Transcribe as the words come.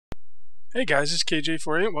Hey guys, it's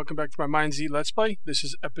KJ48. Welcome back to my MineZ Let's Play. This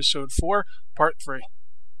is episode 4, part 3.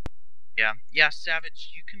 Yeah,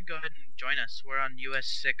 Savage, you can go ahead and join us. We're on US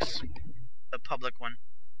 6, the public one.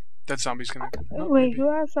 That zombie's gonna... Oh, Wait, maybe.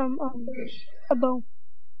 who has a bow?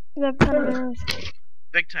 Is that kind of arrows?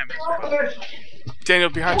 Big time is Daniel,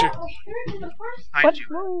 behind you. behind What? you.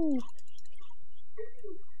 Whoa.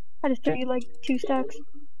 I just threw you like 2 stacks.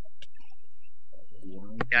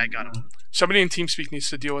 Yeah, I got him. Somebody in TeamSpeak needs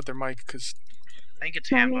to deal with their mic, because I think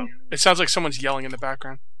it's Not Hambo. me. it sounds like someone's yelling in the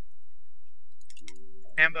background.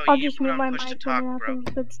 Hambo, I'll you just put mute on my push mic to when talk, it bro.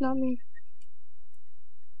 happens. That's not me.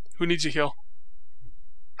 Who needs a heal?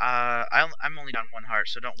 I'm only on 1 heart,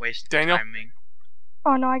 so don't waste Daniel? timing.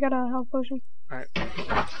 Oh no, I got a health potion. Alright.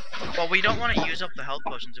 Well, we don't want to use up the health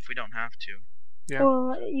potions if we don't have to. Yeah.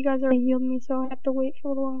 Well, you guys already healed me, so I have to wait for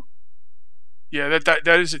a little while. Yeah, that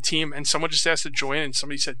is a team, and someone just asked to join, and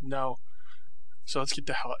somebody said no. So let's get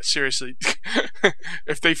the hell... Seriously.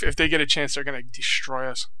 if they get a chance, they're gonna destroy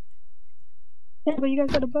us. Yeah, but you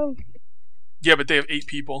guys got a bow. Yeah, but they have 8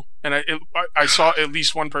 people, and I saw at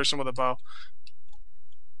least one person with a bow.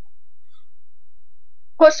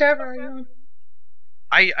 What server are you on?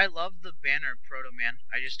 I love the banner, Proto Man.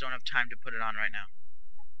 I just don't have time to put it on right now.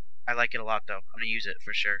 I like it a lot, though. I'm gonna use it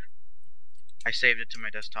for sure. I saved it to my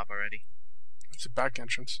desktop already. It's a back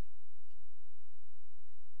entrance.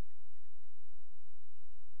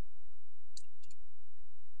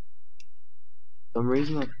 For some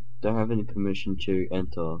reason I don't have any permission to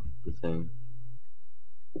enter the thing.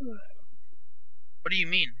 What do you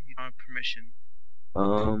mean? You don't have permission?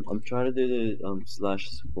 I'm trying to do the slash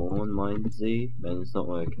spawn MineZ and it's not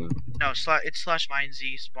working. No, it's slash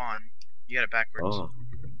MineZ spawn. You got it backwards. Oh.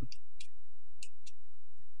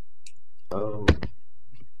 Oh.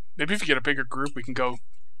 Maybe if we get a bigger group, we can go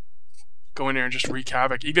in there and just wreak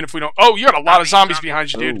havoc. Even if we don't... Oh, you got a lot of zombies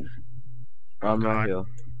behind you, dude. Oh. I'm God. right here.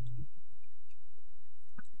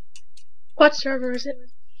 What server is it?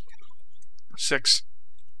 6.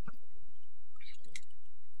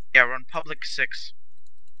 Yeah, we're on public 6.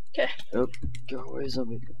 Oh, go away,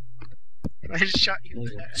 zombie. I just shot you.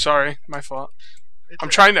 Yeah. Sorry, my fault. It's I'm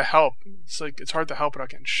a- trying to help. It's hard to help without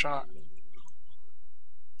getting shot.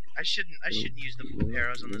 I shouldn't use the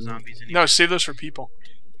arrows on the zombies anymore. No, save those for people.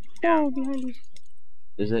 Yeah. Oh, behind you.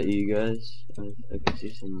 Is that you guys? I can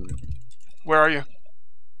see someone. Where are you?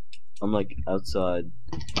 I'm like outside.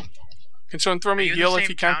 Can someone throw Are me you a in heal the if same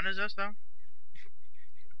you can? town as us, though?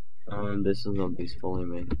 There's some zombies following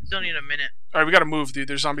me. Still need a minute. Alright, we gotta move, dude.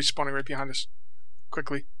 There's zombies spawning right behind us.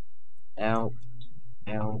 Quickly. Ow.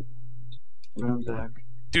 Ow. I'm back.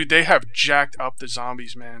 Dude, they have jacked up the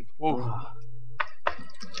zombies, man. Whoa. Ah.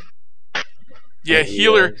 Yeah, Hey,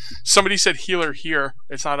 healer. guys. Somebody said healer here.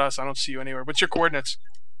 It's not us. I don't see you anywhere. What's your coordinates?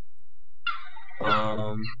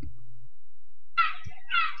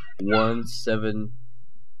 1 7.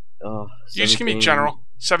 You just give me 17, general.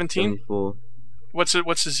 17? 74. What's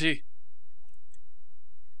the Z?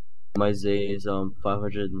 My Z is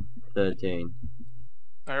 513.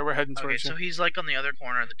 Alright, we're heading Okay, towards so you. he's like on the other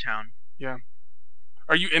corner of the town.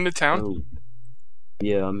 Are you in the town? Oh.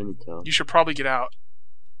 Yeah, I'm in the town. You should probably get out.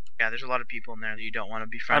 Yeah, there's a lot of people in there that you don't want to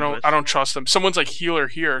be friends with. I don't trust them. Someone's like healer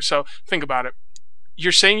here, so think about it.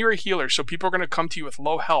 You're saying you're a healer, so people are gonna come to you with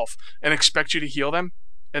low health and expect you to heal them,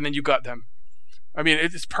 and then you gut them. I mean,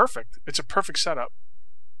 it's perfect. It's a perfect setup.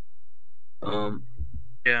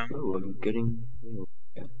 Yeah. Oh, I'm getting.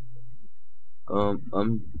 Yeah.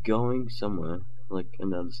 I'm going somewhere, like on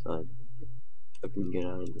the other side. I can get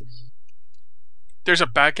out of this. There's a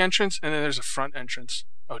back entrance and then there's a front entrance.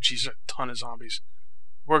 Oh jeez, a ton of zombies.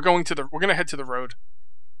 We're gonna head to the road.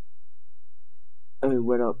 Oh,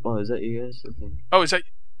 what up? Oh, is that you guys? Okay. Oh, is that?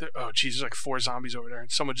 Oh jeez, there's like 4 zombies over there,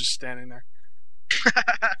 and someone just standing there.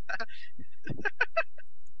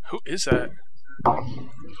 Who is that?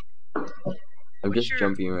 I'm What's just your-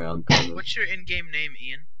 jumping around. Kind of. What's your in-game name,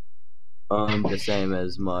 Ian? The same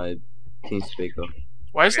as my team speaker.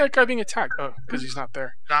 Why is Okay. that guy being attacked? Oh, because he's not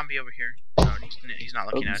there. Zombie over here. No, he's not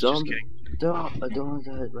looking at us. Just zombie. kidding. I don't want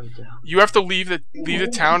that right now. You have to leave the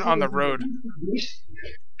town on the road.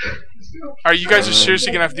 Are you guys are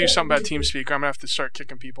seriously gonna have to do something about TeamSpeak, or I'm gonna have to start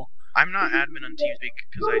kicking people. I'm not admin on TeamSpeak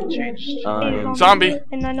because I changed. Hey, Zombie.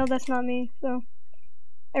 And I know that's not me, so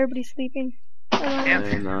everybody's sleeping.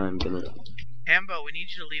 And I'm gonna. Hambo, we need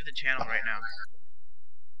you to leave the channel right now.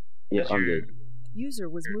 Yeah, I'm You're- good. User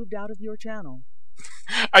was moved out of your channel.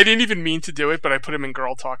 I didn't even mean to do it, but I put him in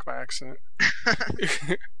girl talk by accident.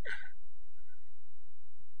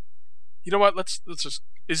 You know what? Let's just.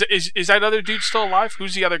 Is that other dude still alive?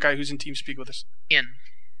 Who's the other guy who's in TeamSpeak with us? Ian.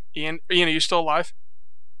 Ian, are you still alive?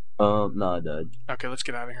 No, I died. Okay, let's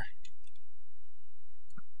get out of here.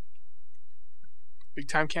 Big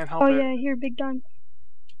time can't help Oh it. yeah, here, big time.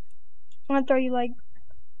 I'm gonna throw you like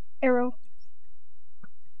arrow.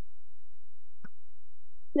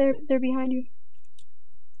 They're behind you.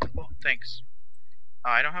 Oh, thanks.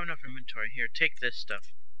 I don't have enough inventory. Here, take this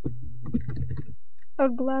stuff. I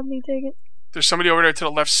would gladly take it. There's somebody over there to the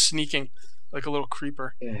left sneaking, like a little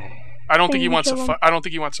creeper. Yeah. I don't think Can he you wants to kill him? fight. I don't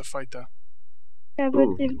think he wants to fight though. Yeah, but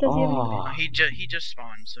Ooh. if does he have any? Oh, he just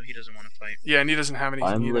spawned, so he doesn't want to fight. Yeah, and he doesn't have anything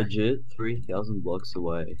I'm either. legit 3,000 blocks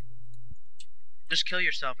away. Just kill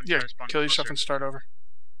yourself and Yeah, try to spawn kill yourself closer. and start over.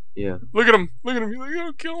 Yeah. Look at him! Look at him! He's like,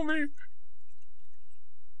 "Oh, kill me!"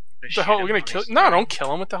 Just What the hell? shoot We're him gonna when kill? he's No, spawning. don't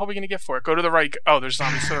kill him. What the hell are we gonna get for it? Go to the right. Oh, there's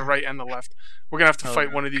zombies to the right and the left. We're gonna have to Oh fight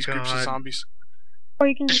my one of these groups of God. zombies. Or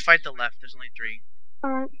you can Just just fight the left. There's only 3.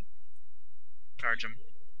 alright, Charge him.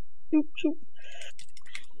 shoot.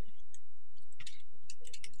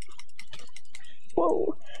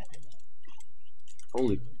 Whoa.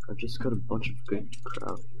 Holy, I just got a bunch of good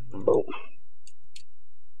crap. Whoa.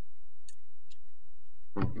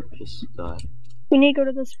 Oh, I just died. We need to go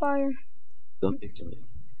to this fire. Don't think of it.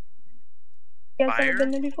 You guys Fire? ever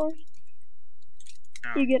been there before?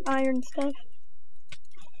 No. You get iron stuff.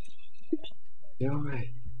 You're alright.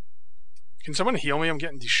 Can someone heal me? I'm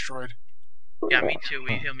getting destroyed. Yeah, me too.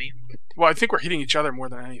 Will you heal me? Well, I think we're hitting each other more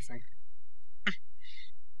than anything.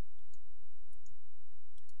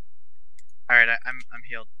 Alright, I'm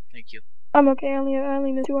healed. Thank you. I'm okay. I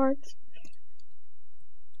only missed 2 hearts.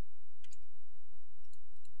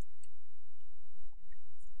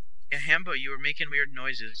 Yeah, Hambo, you were making weird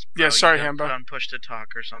noises. Yeah, bro. sorry, you gotta Hambo. Put on push to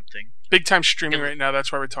talk or something. Big time streaming Yeah. right now.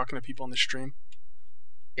 That's why we're talking to people in the stream.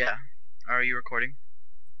 Yeah. Are you recording?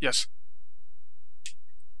 Yes.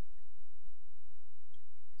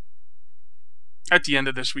 At the end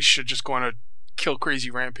of this, we should just go on a kill crazy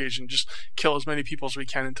rampage and just kill as many people as we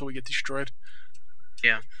can until we get destroyed.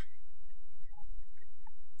 Yeah.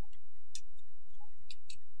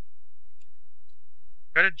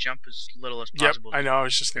 Try to jump as little as Yep, possible. I know. I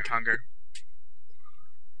was just Your thinking. hunger.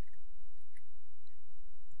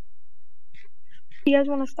 You guys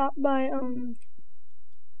want to stop by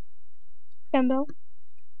Campbell?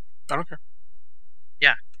 I don't care.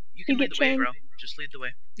 You can You lead get the way, chained. bro. Just lead the way.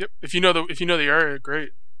 Yep. If you know the area,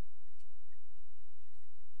 great.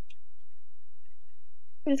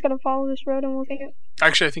 We just gotta follow this road and we'll take it.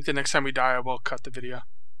 Actually, I think the next time we die, I will cut the video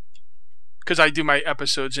because I do my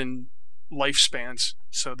episodes in lifespans.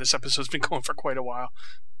 So this episode's been going for quite a while.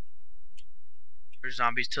 There's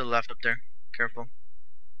zombies to the left up there. Careful.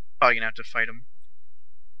 Probably gonna have to fight them.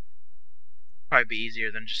 Probably be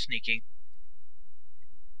easier than just sneaking.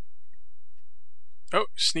 Oh,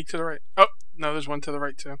 sneak to the right. Oh, no, there's one to the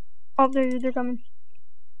right too. Oh, they're coming.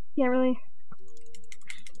 Yeah, really.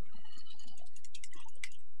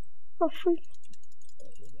 Oh, freak.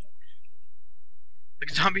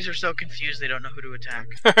 The zombies are so confused they don't know who to attack.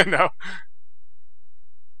 I know.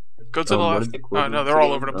 Go to the What left. are the Oh, no, coordinates they're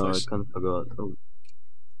all again? over the place. I kind of forgot. Oh,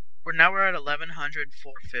 We're at 1100,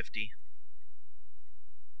 450.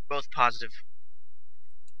 Both positive.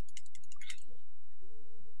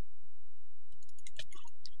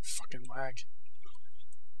 Fucking lag.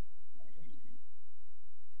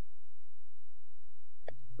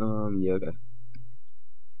 yeah, okay.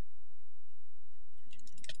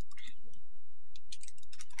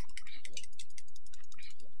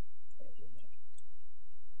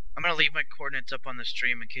 I'm gonna leave my coordinates up on the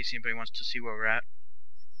stream in case anybody wants to see where we're at.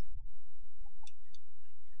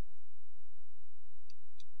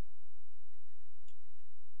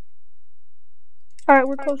 Alright,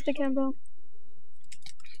 we're close to Campbell.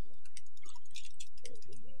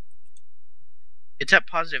 It's at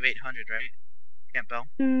positive 800, right? Campbell?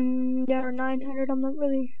 Yeah, or 900. I'm not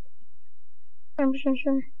really. I'm just not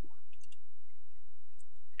sure.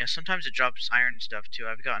 Yeah, sometimes it drops iron stuff too.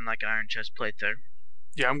 I've gotten like an iron chest plate there.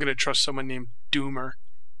 Yeah, I'm gonna trust someone named Doomer.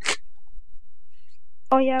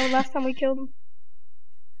 Oh yeah, well, last time we killed him.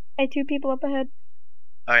 Hey, 2 people up ahead.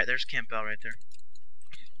 Alright, there's Campbell right there.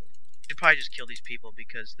 Should probably just kill these people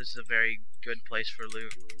because this is a very good place for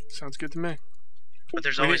loot. Sounds good to me. But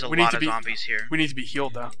there's We always need- a we need lot to of be- zombies here. We need to be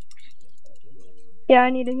healed though. Yeah, I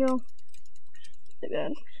need a heal. Too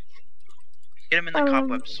bad. Get him in the Um,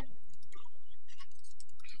 cobwebs.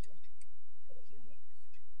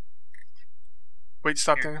 Wait,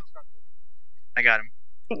 stop, Here. Daniel. I got him.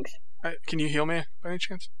 Thanks. Can you heal me by any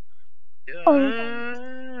chance?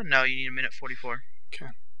 No, you need a minute 44. Okay.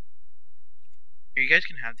 Here, you guys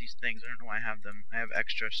can have these things. I don't know why I have them. I have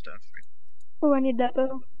extra stuff. Oh, I need that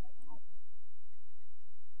bow.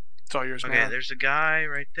 It's all yours, Okay, man. there's a guy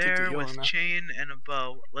right Take the there heal with on that. chain and a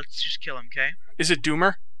bow. Let's just kill him, okay? Is it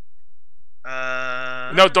Doomer?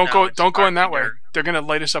 No, No, don't go it's in that way. Carpenter. They're gonna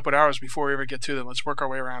light us up with arrows before we ever get to them. Let's work our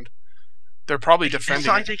way around. They're probably It's defending.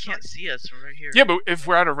 not like they can't see us. We're right here. Yeah, but if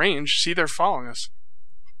we're out of range, see, they're following us.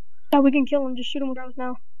 Yeah, we can kill him. Just shoot him with arrows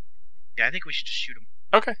now. Yeah, I think we should just shoot them.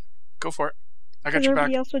 Okay, go for it. I got your back.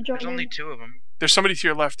 Everybody else would join There's only in. 2 of them. There's somebody to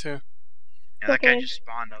your left too. Yeah, that guy Okay. just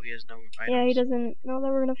spawned though. He has no items. Yeah, he doesn't know that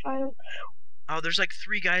we're gonna fight him. Oh, there's like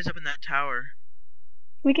 3 guys up in that tower.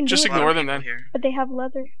 We can Just do it, ignore A lot of them people then. Here. but they have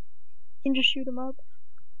leather. You can just shoot them up.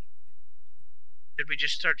 Should we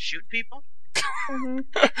just start shoot people?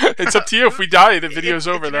 It's up to you. If we die, the video's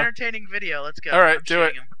over It's an though. entertaining video. Let's go. All right, I'm do it.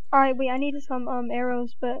 shooting 'em. Alright, wait, I need some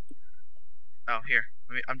arrows, but Oh, here.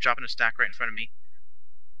 I'm dropping a stack right in front of me.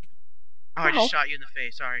 Oh, I Ow. just shot you in the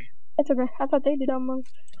face. Sorry. it's okay. I thought they did almost.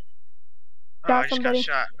 Oh, Got I just somebody. got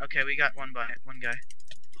shot. Okay, we got one guy.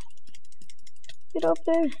 Get up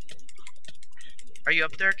there. Are you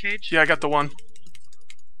up there, Cage? Yeah, I got the one.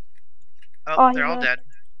 Oh, Oh, they're all yeah. dead.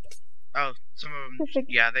 Oh, some of them. Perfect.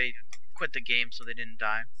 Yeah, they quit the game, so they didn't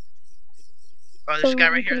die. Oh, there's So a guy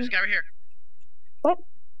we right here. can- There's a guy right here. What?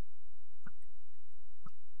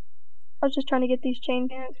 I was just trying to get these chain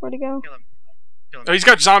pants. Where'd he go? Kill him. Kill him. Oh, he's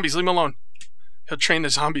got zombies. Leave him alone. He'll train the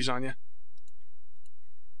zombies on you.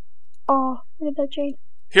 Oh, look at that chain.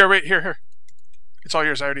 Here, wait, here. It's all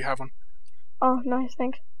yours. I already have one. Oh, nice,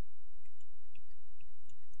 thanks.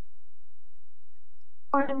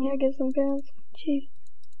 Alright, I'm gonna get some pants. Jeez.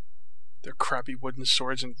 They're crappy wooden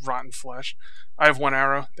swords and rotten flesh. I have 1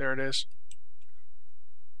 arrow. There it is.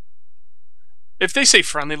 If they say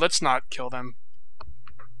friendly, let's not kill them.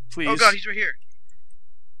 Please. Oh god, he's right here.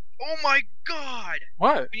 Oh my god!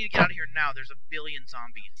 What? We need to get out of here now. There's a billion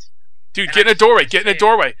zombies. Dude, And get in I a doorway. just Get in a saved-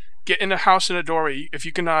 doorway. Get in a house in a doorway. If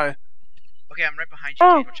you can, Okay, I'm right behind you.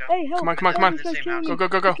 Oh, Cage, watch out. hey, help. Come on. We're in This the guy's same killing house. me.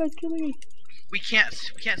 Go. This guy's killing me. We can't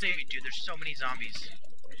save you, dude. There's so many zombies.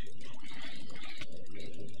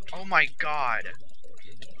 Oh my god.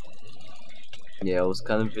 Yeah, I was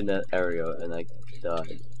kind of in that area and I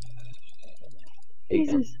died.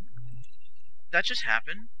 Jesus. That just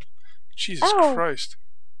happened? Jesus Ow. Christ.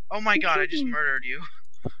 Oh my god, I just kidding. murdered you.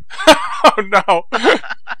 Oh no.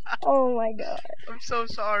 Oh my god. I'm so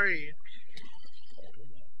sorry.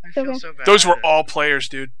 I feel Okay. so bad. Those were all players,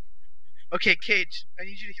 dude. Okay, Cage, I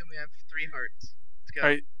need you to heal me. I have 3 hearts. Let's go.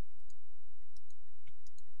 Alright.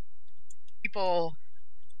 People.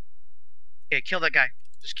 Okay, kill that guy.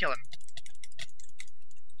 Just kill him.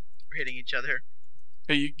 We're hitting each other.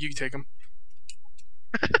 Hey, you take them.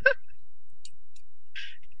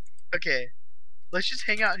 Okay. Let's just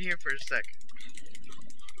hang out in here for a sec.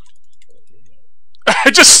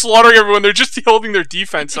 Just slaughtering everyone. They're just holding their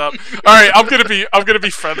defense up. All right, I'm gonna be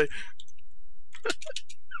friendly.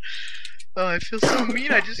 Oh, I feel so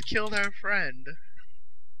mean. I just killed our friend.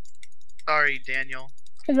 Sorry, Daniel.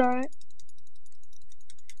 It's alright.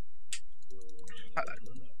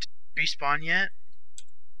 Respawn yet?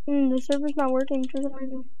 The server's not working for some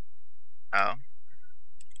reason. Oh.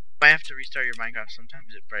 Might have to restart your Minecraft.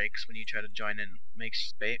 Sometimes it breaks when you try to join and make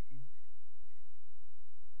space.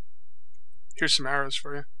 Here's some arrows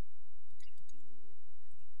for you.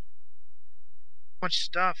 Much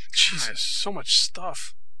stuff. Jesus, so much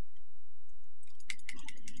stuff.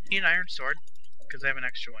 Need an iron sword? Because I have an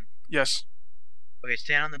extra one. Yes. Okay,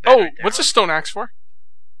 stand on the bed. Oh, right there. what's a stone axe for?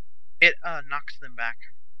 It knocks them back.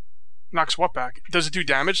 Knocks what back? Does it do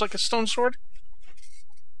damage like a stone sword?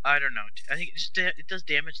 I don't know. I think it does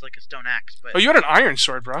damage like a stone axe, but Oh, you had an iron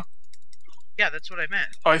sword, bro. yeah, that's what I meant.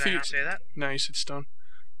 Oh, I Did think not it's say that. no. You said stone.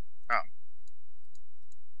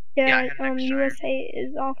 Yeah, I Yeah, had an extra iron. USA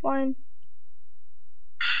is offline.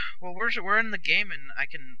 Well, we're in the game and I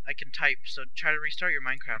can type. So try to restart your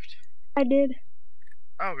Minecraft. I did.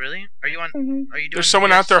 Oh, really? Are you on? Mhm. Are you doing? There's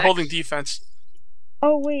someone out there PS6? holding defense.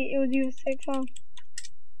 Oh wait, it was US6, huh?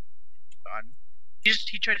 God.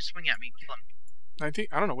 He tried to swing at me. Kill him.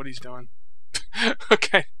 I don't know what he's doing.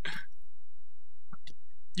 Okay.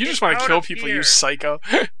 You just want to out kill of people, here. you psycho.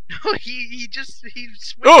 No, he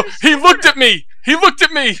swung Oh, his he sword looked at at me. He looked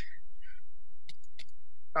at me.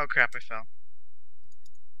 Oh crap! I fell.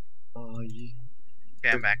 Oh, you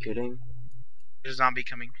Okay, I'm back. kidding? There's a zombie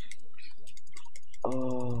coming.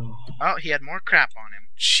 Oh. Oh, he had more crap on him.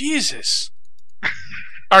 Jesus.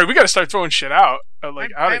 All right, we got to start throwing shit out.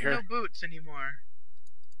 Like I out of have here. no boots anymore.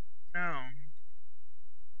 No.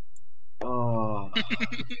 Oh.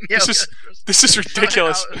 Yeah, This we is- gotta throw This is some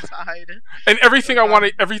ridiculous. outside. And everything I want God.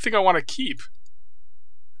 to, everything I want to keep.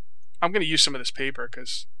 I'm gonna use some of this paper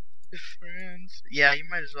because Friends. Yeah, you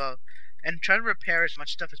might as well. And try to repair as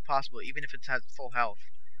much stuff as possible, even if it has full health.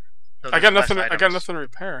 So I got there's less nothing. I got items. nothing to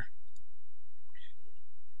repair.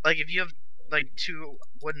 Like if you have like 2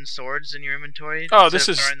 wooden swords in your inventory. Oh, instead this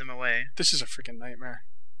of is- throwing them away. This is a freaking nightmare.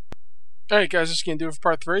 Alright guys, this is going to do it for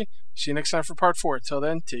part 3. See you next time for part 4. Till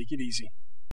then, take it easy.